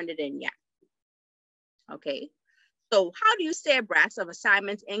haven't turned it in yet. Okay, so how do you stay abreast of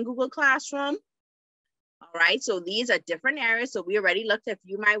assignments in Google Classroom? All right, so these are different areas. So we already looked at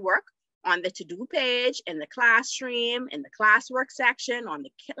view my work on the to-do page, in the class stream, in the classwork section, on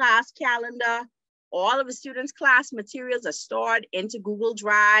the class calendar. All of the students' class materials are stored into Google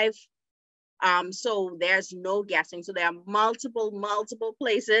Drive. So there's no guessing. So there are multiple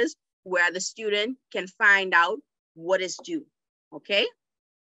places where the student can find out what is due, okay?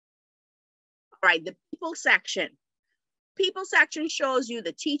 All right, the people section. People section shows you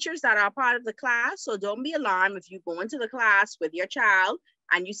the teachers that are part of the class. So don't be alarmed if you go into the class with your child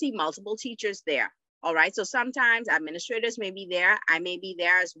and you see multiple teachers there. All right, so sometimes administrators may be there. I may be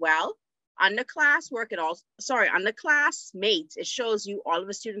there as well. Under classwork, under classmates, it shows you all of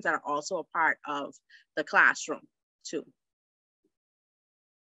the students that are also a part of the classroom too.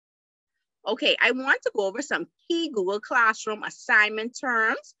 Okay, I want to go over some key Google Classroom assignment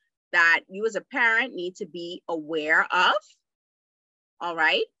terms that you as a parent need to be aware of. All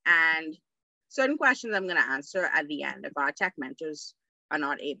right, and certain questions I'm gonna answer at the end if our tech mentors are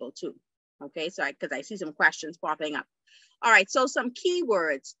not able to. Okay, so because I see some questions popping up. All right, so some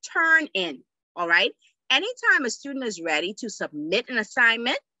keywords, turn in, all right? Anytime a student is ready to submit an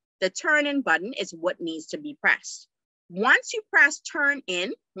assignment, the turn in button is what needs to be pressed. Once you press turn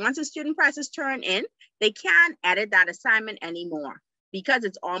in, once a student presses turn in, they can't edit that assignment anymore because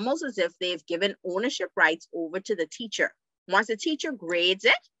it's almost as if they've given ownership rights over to the teacher. Once the teacher grades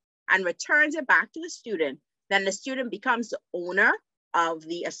it and returns it back to the student, then the student becomes the owner of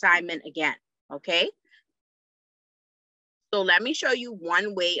the assignment again, okay? So let me show you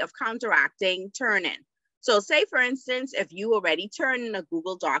one way of counteracting turn-in. So say, for instance, if you already turn in a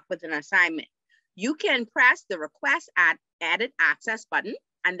Google Doc with an assignment, you can press the Request Edit Access button,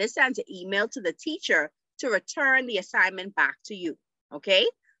 and this sends an email to the teacher to return the assignment back to you, okay?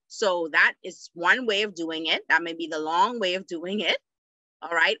 So that is one way of doing it. That may be the long way of doing it,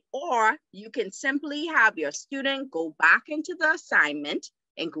 all right? Or you can simply have your student go back into the assignment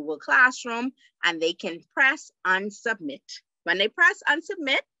in Google Classroom and they can press Unsubmit. When they press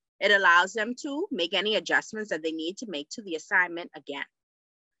Unsubmit, it allows them to make any adjustments that they need to make to the assignment again,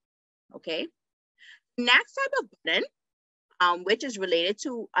 okay? Next type of button, which is related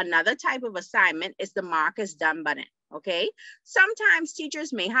to another type of assignment, is the Mark as Done button, okay? Sometimes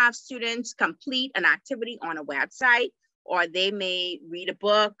teachers may have students complete an activity on a website, or they may read a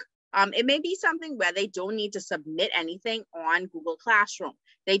book. It may be something where they don't need to submit anything on Google Classroom.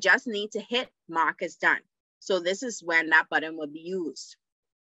 They just need to hit Mark as Done. So this is when that button will be used.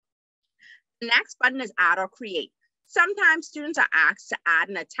 The next button is Add or Create. Sometimes students are asked to add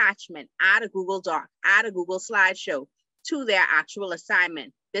an attachment, add a Google Doc, add a Google slideshow to their actual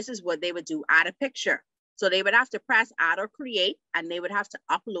assignment. This is what they would do, add a picture. So they would have to press Add or Create, and they would have to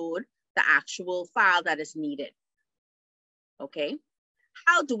upload the actual file that is needed. Okay,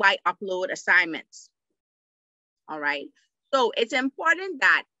 how do I upload assignments? All right, so it's important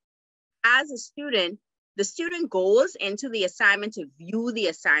that as a student, the student goes into the assignment to view the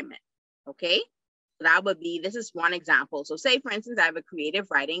assignment, okay? That would be, this is one example. So say, for instance, I have a creative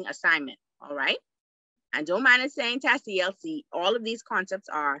writing assignment, all right? And don't mind it saying test ELC, all of these concepts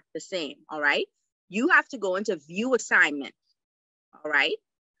are the same, all right? You have to go into view assignment, all right?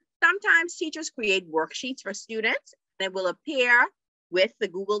 Sometimes teachers create worksheets for students and it will appear with the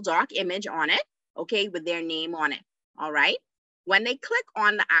Google Doc image on it, okay, with their name on it, all right? When they click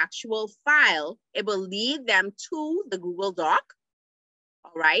on the actual file, it will lead them to the Google Doc,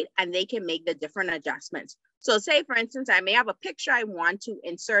 all right? And they can make the different adjustments. So say, for instance, I may have a picture I want to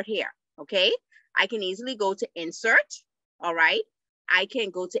insert here, okay? I can easily go to Insert, all right? I can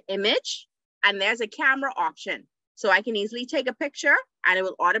go to Image, and there's a camera option. So I can easily take a picture and it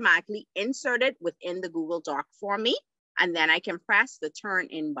will automatically insert it within the Google Doc for me. And then I can press the Turn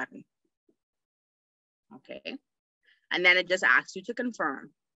In button, okay? And then it just asks you to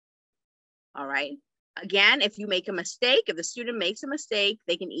confirm, all right? Again, if you make a mistake, if the student makes a mistake,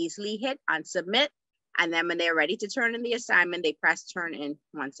 they can easily hit Unsubmit. And then when they're ready to turn in the assignment, they press Turn In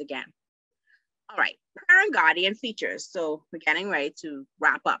once again. All right, parent guardian features. So we're getting ready to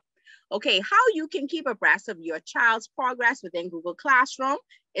wrap up. Okay, how you can keep abreast of your child's progress within Google Classroom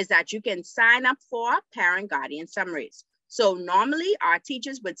is that you can sign up for parent guardian summaries. So normally our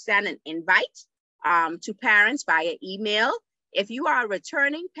teachers would send an invite to parents via email. If you are a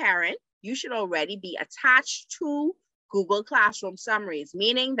returning parent, you should already be attached to Google Classroom Summaries,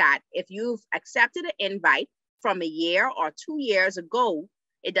 meaning that if you've accepted an invite from a year or 2 years ago,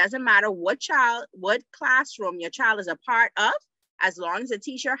 it doesn't matter what classroom your child is a part of, as long as the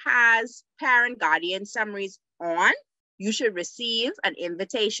teacher has parent guardian summaries on, you should receive an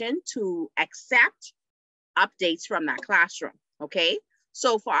invitation to accept updates from that classroom, okay?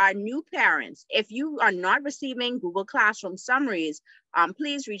 So for our new parents, if you are not receiving Google Classroom Summaries,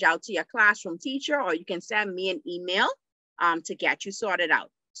 please reach out to your classroom teacher, or you can send me an email to get you sorted out.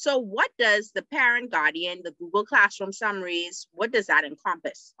 So what does the parent guardian, the Google Classroom Summaries, what does that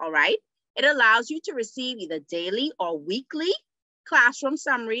encompass, all right? It allows you to receive either daily or weekly classroom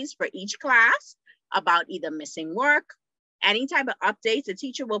summaries for each class about either missing work, any type of updates the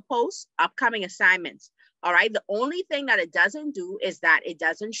teacher will post, upcoming assignments. All right. The only thing that it doesn't do is that it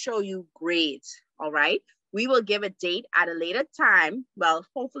doesn't show you grades. All right. We will give a date at a later time, well,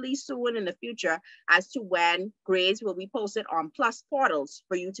 hopefully soon in the future, as to when grades will be posted on Plus portals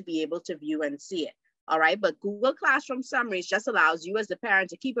for you to be able to view and see it. All right. But Google Classroom Summaries just allows you as the parent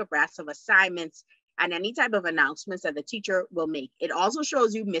to keep abreast of assignments and any type of announcements that the teacher will make. It also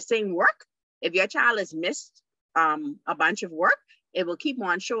shows you missing work. If your child has missed a bunch of work, it will keep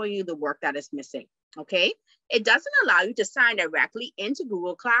on showing you the work that is missing. Okay. It doesn't allow you to sign directly into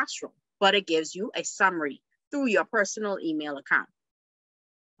Google Classroom, but it gives you a summary through your personal email account.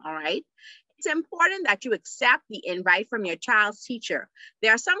 All right. It's important that you accept the invite from your child's teacher.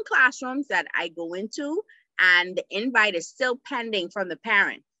 There are some classrooms that I go into and the invite is still pending from the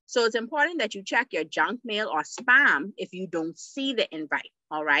parent. So it's important that you check your junk mail or spam if you don't see the invite.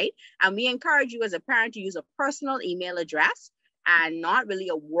 All right. And we encourage you as a parent to use a personal email address and not really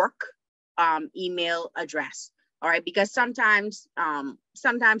a work email address. All right. Because sometimes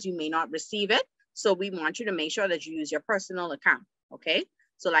you may not receive it. So we want you to make sure that you use your personal account. Okay.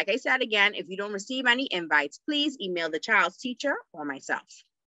 So like I said, again, if you don't receive any invites, please email the child's teacher or myself.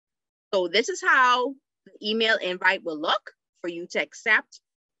 So this is how the email invite will look for you to accept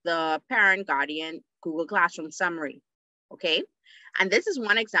the parent guardian Google Classroom summary. Okay. And this is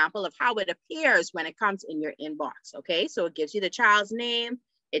one example of how it appears when it comes in your inbox. Okay. So it gives you the child's name.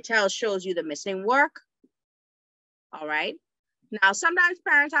 It shows you the missing work. All right. Now, sometimes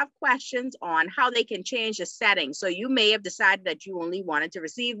parents have questions on how they can change the settings. So you may have decided that you only wanted to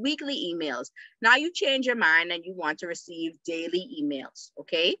receive weekly emails. Now you change your mind and you want to receive daily emails.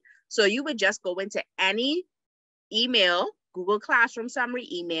 Okay. So you would just go into any email, Google Classroom Summary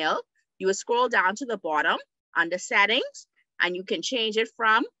email. You would scroll down to the bottom under settings and you can change it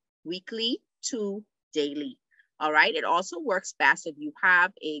from weekly to daily. All right. It also works best if you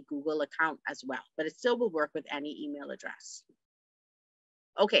have a Google account as well, but it still will work with any email address.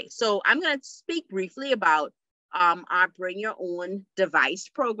 Okay, so I'm going to speak briefly about our Bring Your Own Device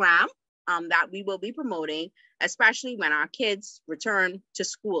program that we will be promoting, especially when our kids return to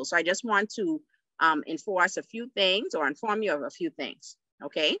school. So I just want to enforce a few things or inform you of a few things.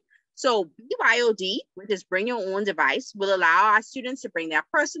 Okay, so BYOD, which is Bring Your Own Device, will allow our students to bring their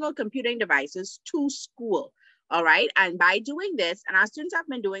personal computing devices to school. All right, and by doing this, and our students have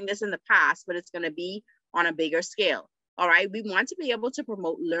been doing this in the past, but it's going to be on a bigger scale. All right, we want to be able to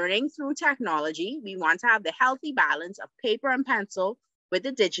promote learning through technology. We want to have the healthy balance of paper and pencil with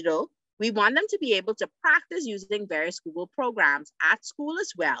the digital. We want them to be able to practice using various Google programs at school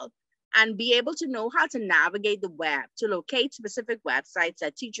as well, and be able to know how to navigate the web to locate specific websites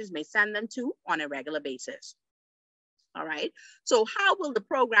that teachers may send them to on a regular basis. All right, so how will the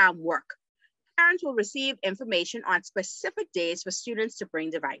program work? Parents will receive information on specific days for students to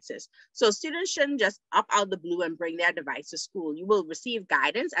bring devices. So students shouldn't just up out the blue and bring their device to school. You will receive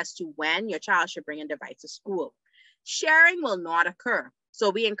guidance as to when your child should bring a device to school. Sharing will not occur.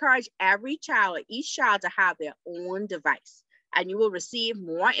 So we encourage every child or each child to have their own device. And you will receive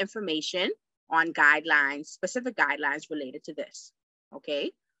more information on guidelines, specific guidelines related to this.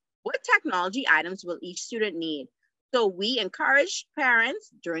 Okay. What technology items will each student need? So we encourage parents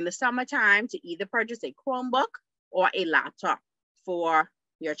during the summertime to either purchase a Chromebook or a laptop for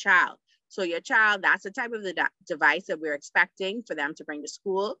your child. So your child, that's the type of the device that we're expecting for them to bring to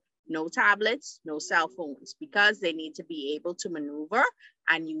school. No tablets, no cell phones, because they need to be able to maneuver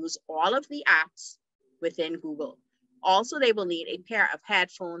and use all of the apps within Google. Also, they will need a pair of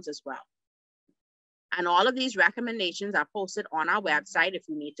headphones as well. And all of these recommendations are posted on our website if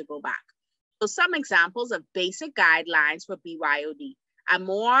you need to go back. So some examples of basic guidelines for BYOD, and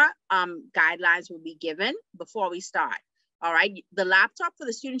more guidelines will be given before we start. All right, the laptop for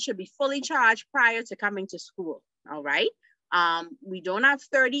the student should be fully charged prior to coming to school. All right, we don't have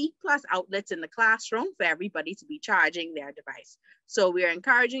 30+ outlets in the classroom for everybody to be charging their device. So we're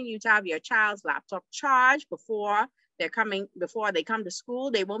encouraging you to have your child's laptop charged before they come to school.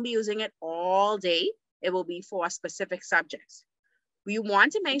 They won't be using it all day. It will be for specific subjects. We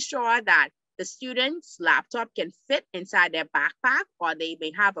want to make sure that the student's laptop can fit inside their backpack, or they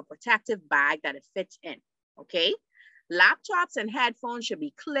may have a protective bag that it fits in, okay? Laptops and headphones should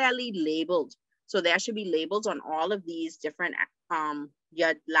be clearly labeled. So there should be labels on all of these different,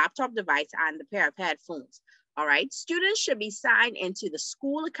 your laptop device and the pair of headphones, all right? Students should be signed into the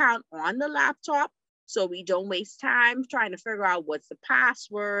school account on the laptop, so we don't waste time trying to figure out what's the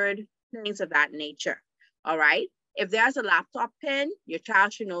password, things of that nature, all right? If there's a laptop pin, your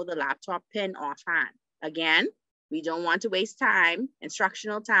child should know the laptop pin offhand. Again, we don't want to waste time,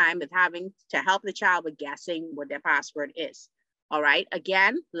 instructional time, with having to help the child with guessing what their password is. All right,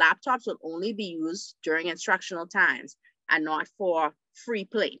 again, laptops will only be used during instructional times and not for free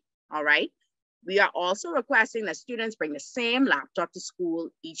play. All right, we are also requesting that students bring the same laptop to school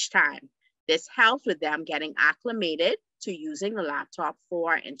each time. This helps with them getting acclimated to using the laptop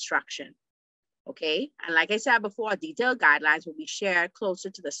for instruction. Okay, and like I said before, detailed guidelines will be shared closer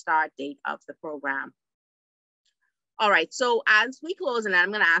to the start date of the program. All right, so as we close, and I'm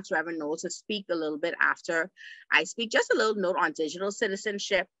going to ask Reverend Knowles to speak a little bit after I speak, just a little note on digital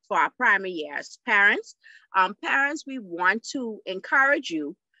citizenship for our primary years. Parents, we want to encourage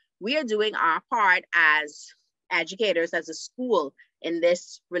you. We are doing our part as educators, as a school, in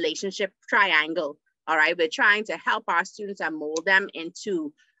this relationship triangle. All right, we're trying to help our students and mold them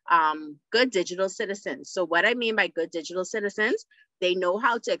into good digital citizens. So what I mean by good digital citizens, they know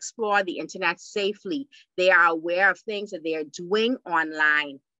how to explore the internet safely. They are aware of things that they are doing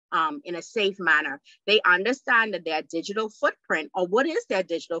online in a safe manner. They understand that their digital footprint, or what is their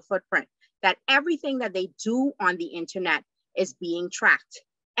digital footprint, that everything that they do on the internet is being tracked.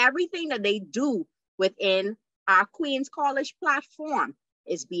 Everything that they do within our Queens College platform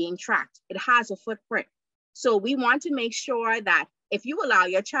is being tracked. It has a footprint. So we want to make sure that if you allow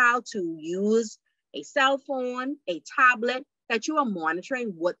your child to use a cell phone, a tablet, that you are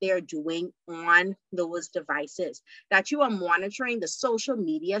monitoring what they're doing on those devices, that you are monitoring the social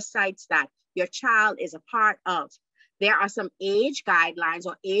media sites that your child is a part of. There are some age guidelines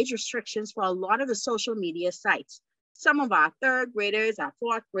or age restrictions for a lot of the social media sites. Some of our third graders, our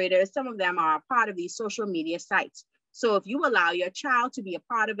fourth graders, some of them are a part of these social media sites. So if you allow your child to be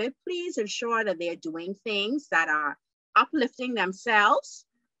a part of it, please ensure that they're doing things that are uplifting themselves,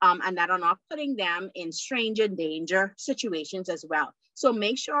 and that are not putting them in stranger danger situations as well. So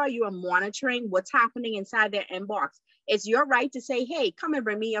make sure you are monitoring what's happening inside their inbox. It's your right to say, hey, come and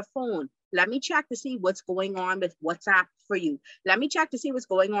bring me your phone. Let me check to see what's going on with WhatsApp for you. Let me check to see what's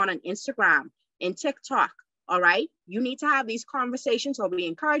going on Instagram and TikTok. All right. You need to have these conversations, or we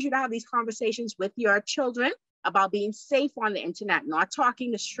encourage you to have these conversations with your children about being safe on the internet, not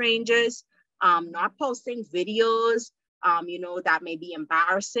talking to strangers, not posting videos, that may be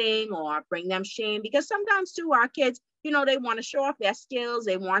embarrassing or bring them shame, because sometimes too, our kids, they want to show off their skills.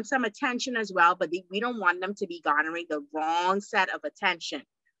 They want some attention as well, but we don't want them to be garnering the wrong set of attention.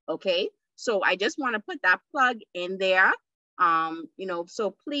 Okay. So I just want to put that plug in there.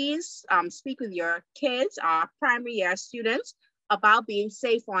 So please speak with your kids, our primary year students, about being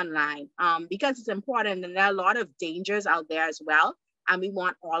safe online, because it's important, and there are a lot of dangers out there as well. And we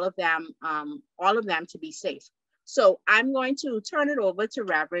want all of them to be safe. So I'm going to turn it over to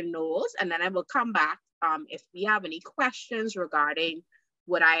Reverend Knowles, and then I will come back if we have any questions regarding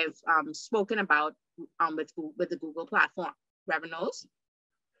what I've spoken about with the Google platform. Reverend Knowles.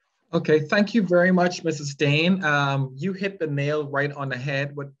 Okay, thank you very much, Mrs. Dane. You hit the nail right on the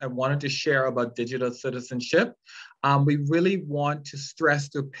head. What I wanted to share about digital citizenship. We really want to stress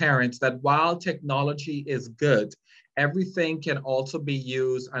to parents that while technology is good, everything can also be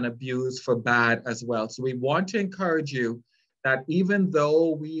used and abused for bad as well. So we want to encourage you that even though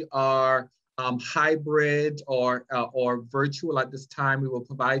we are hybrid or virtual at this time, we will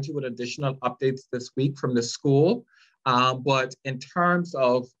provide you with additional updates this week from the school. But in terms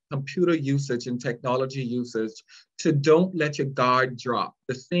of computer usage and technology usage, don't let your guard drop.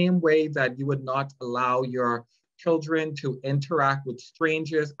 The same way that you would not allow your children to interact with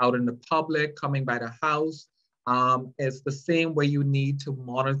strangers out in the public, coming by the house, it's the same way you need to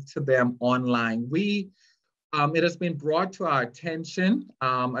monitor them online. It has been brought to our attention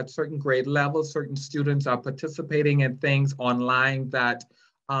at certain grade levels, certain students are participating in things online that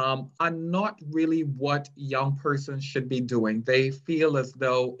are not really what young persons should be doing. They feel as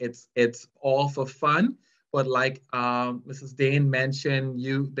though it's all for fun, but like Mrs. Dane mentioned,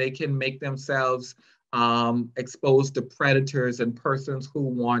 they can make themselves exposed to predators and persons who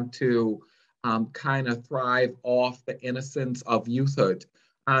want to kind of thrive off the innocence of youthhood.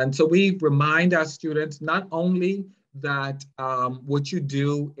 And so we remind our students not only that what you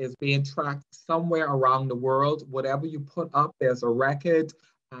do is being tracked somewhere around the world. Whatever you put up, there's a record,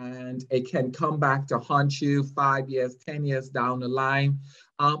 and it can come back to haunt you 5 years, 10 years down the line.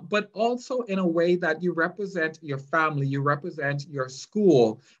 But also in a way that you represent your family, you represent your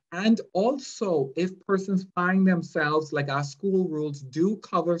school. And also if persons find themselves, like our school rules do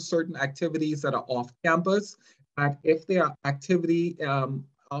cover certain activities that are off campus, that if there are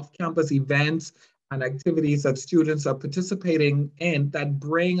off-campus events and activities that students are participating in that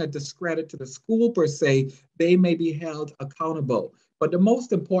bring a discredit to the school per se, they may be held accountable. But the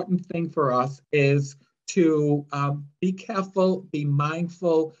most important thing for us is to be careful, be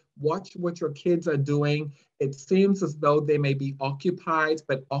mindful, watch what your kids are doing. It seems as though they may be occupied,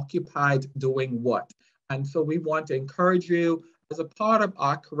 but occupied doing what? And so we want to encourage you. As a part of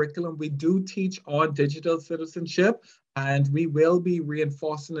our curriculum, we do teach on digital citizenship, and we will be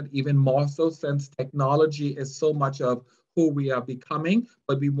reinforcing it even more so since technology is so much of who we are becoming.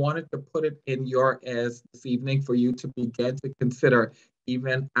 But we wanted to put it in your ears this evening for you to begin to consider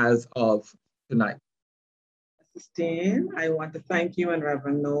even as of tonight. Christine, I want to thank you and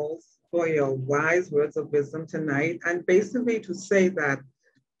Reverend Knowles for your wise words of wisdom tonight, and basically to say that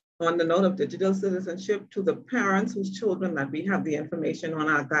on the note of digital citizenship, to the parents whose children that we have the information on,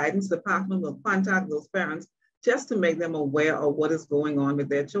 our guidance department will contact those parents just to make them aware of what is going on with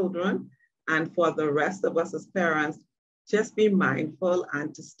their children. And for the rest of us as parents, just be mindful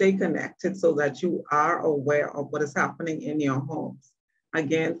and to stay connected so that you are aware of what is happening in your homes.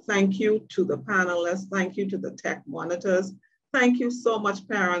 Again, thank you to the panelists. Thank you to the tech monitors. Thank you so much,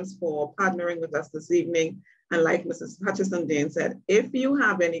 parents, for partnering with us this evening. And like Mrs. Hutchison-Dean said, if you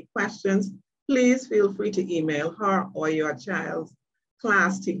have any questions, please feel free to email her or your child's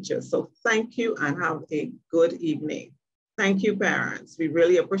class teacher. So thank you and have a good evening. Thank you, parents. We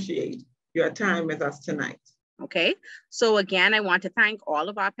really appreciate your time with us tonight. Okay, so again, I want to thank all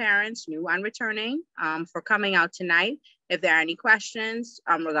of our parents, new and returning, for coming out tonight. If there are any questions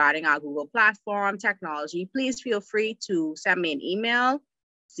regarding our Google platform technology, please feel free to send me an email,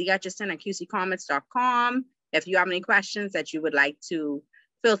 chutchison@qccommons.com. If you have any questions that you would like to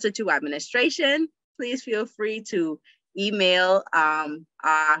filter to administration, please feel free to email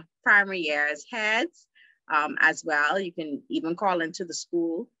our primary years heads as well. You can even call into the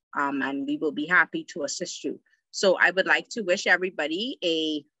school and we will be happy to assist you. So I would like to wish everybody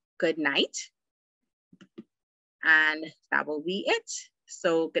a good night. And that will be it.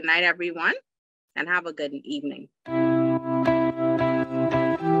 So good night, everyone, and have a good evening.